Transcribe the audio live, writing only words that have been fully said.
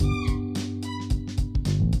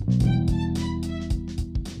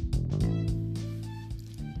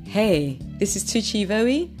Hey, this is Tucci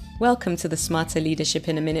Voe. Welcome to the Smarter Leadership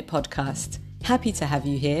in a Minute podcast. Happy to have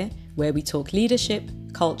you here, where we talk leadership,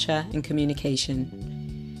 culture, and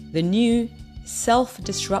communication. The new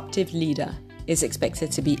self-disruptive leader is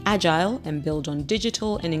expected to be agile and build on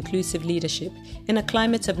digital and inclusive leadership in a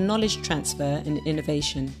climate of knowledge transfer and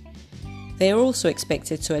innovation. They are also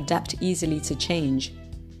expected to adapt easily to change.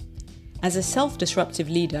 As a self-disruptive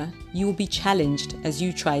leader, you will be challenged as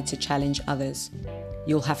you try to challenge others.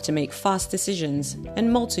 You'll have to make fast decisions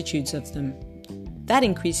and multitudes of them. That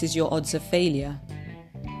increases your odds of failure.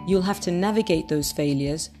 You'll have to navigate those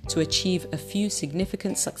failures to achieve a few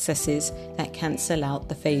significant successes that cancel out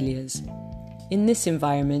the failures. In this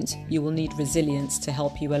environment, you will need resilience to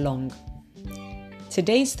help you along.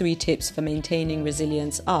 Today's 3 tips for maintaining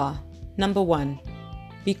resilience are: Number 1,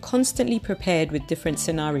 be constantly prepared with different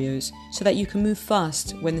scenarios so that you can move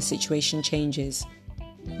fast when the situation changes.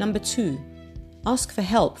 Number 2, ask for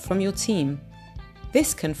help from your team.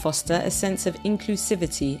 This can foster a sense of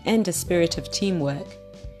inclusivity and a spirit of teamwork.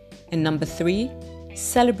 And number 3,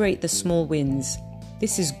 celebrate the small wins.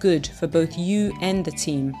 This is good for both you and the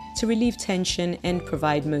team to relieve tension and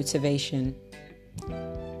provide motivation.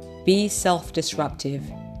 Be self-disruptive,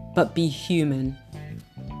 but be human.